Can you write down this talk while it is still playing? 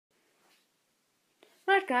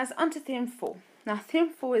guys, on to Theorem 4. Now, Theorem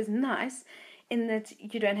 4 is nice in that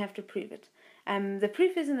you don't have to prove it. The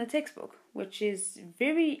proof is in the textbook, which is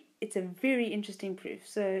it's a very interesting proof.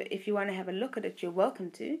 So if you want to have a look at it, you're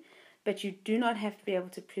welcome to, but you do not have to be able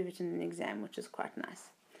to prove it in an exam, which is quite nice.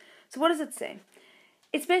 So what does it say?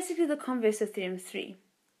 It's basically the converse of Theorem 3.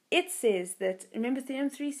 It says that, remember Theorem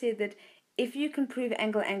 3 said that if you can prove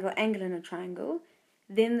angle, angle, angle in a triangle,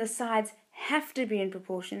 then the sides have to be in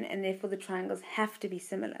proportion and therefore the triangles have to be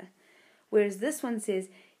similar. Whereas this one says,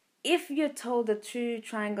 if you're told that two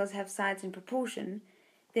triangles have sides in proportion,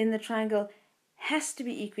 then the triangle has to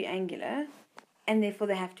be equiangular and therefore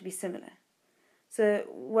they have to be similar. So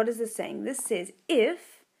what is this saying? This says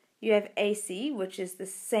if you have AC, which is the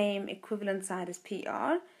same equivalent side as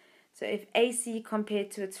PR, so if AC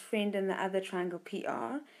compared to its friend in the other triangle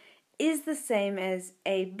PR is the same as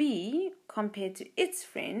AB compared to its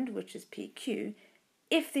friend, which is PQ,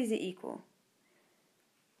 if these are equal.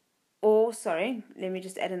 Or, sorry, let me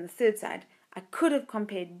just add in the third side. I could have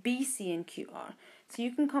compared BC and QR. So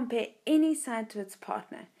you can compare any side to its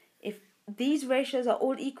partner. If these ratios are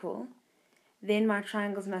all equal, then my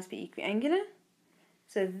triangles must be equiangular.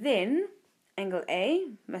 So then angle A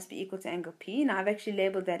must be equal to angle P. Now I've actually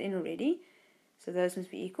labeled that in already. So those must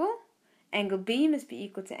be equal. Angle B must be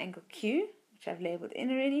equal to angle Q, which I've labeled in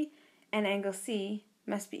already. And angle C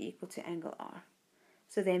must be equal to angle R.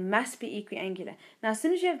 So they must be equiangular. Now as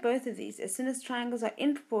soon as you have both of these, as soon as triangles are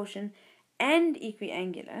in proportion and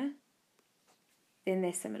equiangular, then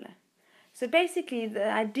they're similar. So basically the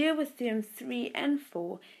idea with Theorem 3 and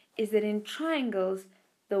 4 is that in triangles,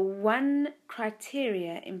 the one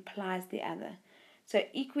criteria implies the other. So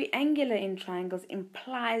equiangular in triangles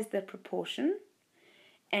implies the proportion,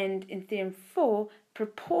 and in Theorem 4,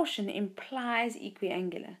 proportion implies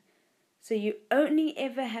equiangular. So you only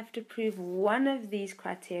ever have to prove one of these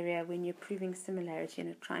criteria when you're proving similarity in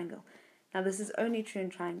a triangle. Now this is only true in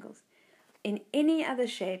triangles. In any other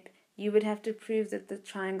shape, you would have to prove that the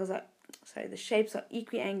shapes are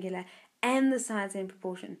equiangular and the sides are in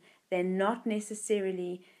proportion. They're not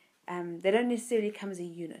necessarily, they don't necessarily come as a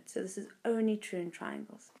unit. So this is only true in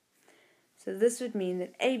triangles. So this would mean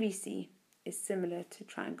that ABC is similar to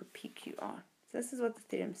triangle PQR. So this is what the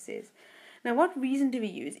theorem says. Now what reason do we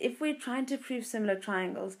use? If we're trying to prove similar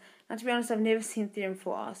triangles, now to be honest, I've never seen Theorem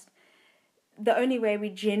 4 asked. The only way we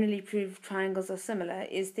generally prove triangles are similar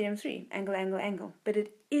is Theorem 3, angle, angle, angle. But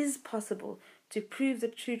it is possible to prove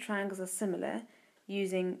that two triangles are similar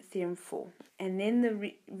using Theorem 4. And then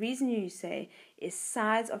the reason you say is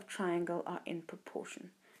sides of triangle are in proportion.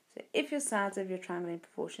 So if your sides of your triangle are in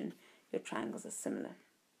proportion, your triangles are similar.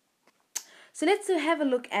 So let's have a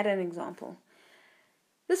look at an example.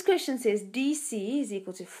 This question says DC is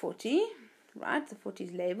equal to 40, right? The 40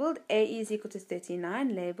 is labeled. AE is equal to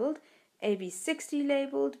 39, labeled. AB is 60,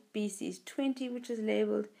 labeled. BC is 20, which is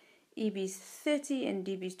labeled. EB is 30, and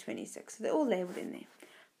DB is 26. So they're all labeled in there.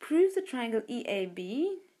 Prove the triangle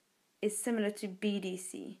EAB is similar to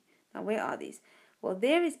BDC. Now, where are these? Well,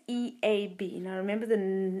 there is EAB. Now, remember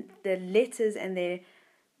the letters and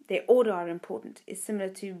their order are important. It's similar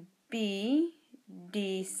to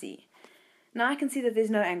BDC. Now, I can see that there's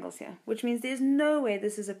no angles here, which means there's no way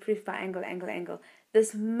this is a proof by angle, angle, angle.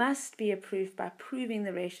 This must be a proof by proving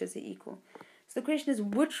the ratios are equal. So the question is,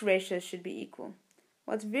 which ratios should be equal?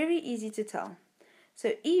 Well, it's very easy to tell.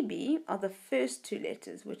 So EB are the first two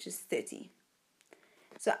letters, which is 30.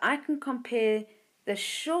 So I can compare the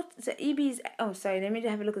short, so EB is, let me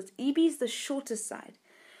have a look at this. EB is the shortest side.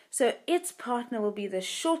 So its partner will be the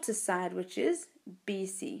shortest side, which is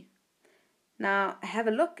BC. Now, have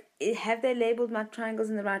a look. Have they labeled my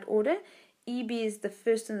triangles in the right order? EB is the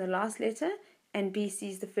first and the last letter, and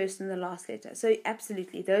BC is the first and the last letter. So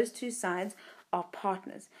absolutely, those two sides are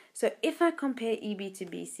partners. So if I compare EB to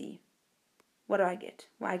BC, what do I get?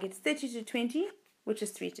 Well, I get 30 to 20, which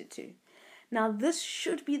is 3 to 2. Now, this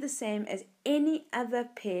should be the same as any other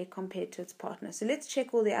pair compared to its partner. So let's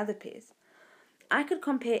check all the other pairs. I could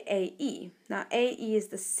compare AE. Now, AE is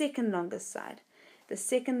the second longest side. The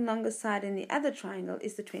second longest side in the other triangle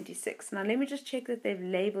is the 26. Now, let me just check that they've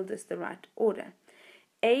labeled this the right order.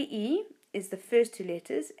 AE is the first two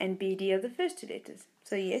letters, and BD are the first two letters.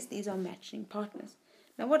 So, yes, these are matching partners.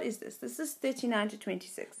 Now, what is this? This is 39 to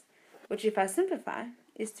 26, which, if I simplify,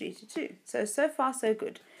 is 3 to 2. So far, so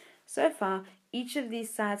good. So far, each of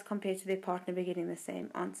these sides compared to their partner, we're getting the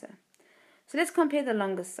same answer. So, let's compare the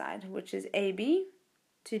longest side, which is AB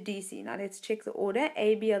to DC. Now, let's check the order.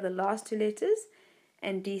 AB are the last two letters,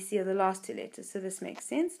 and DC are the last two letters. So this makes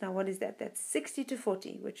sense. Now what is that? That's 60 to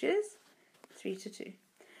 40, which is 3 to 2.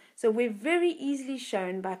 So we're very easily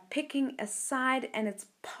shown by picking a side and its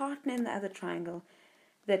partner in the other triangle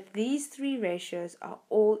that these three ratios are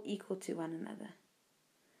all equal to one another.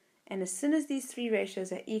 And as soon as these three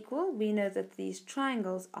ratios are equal, we know that these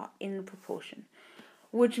triangles are in proportion,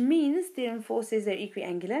 which means theorem 4 says they're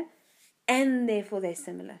equiangular, and therefore they're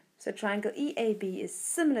similar. So triangle EAB is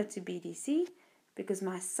similar to BDC because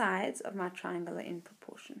my sides of my triangle are in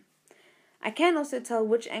proportion. I can also tell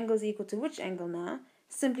which angle is equal to which angle now,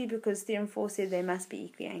 simply because theorem 4 said they must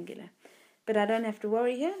be equiangular. But I don't have to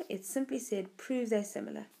worry here. It simply said prove they're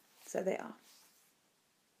similar. So they are.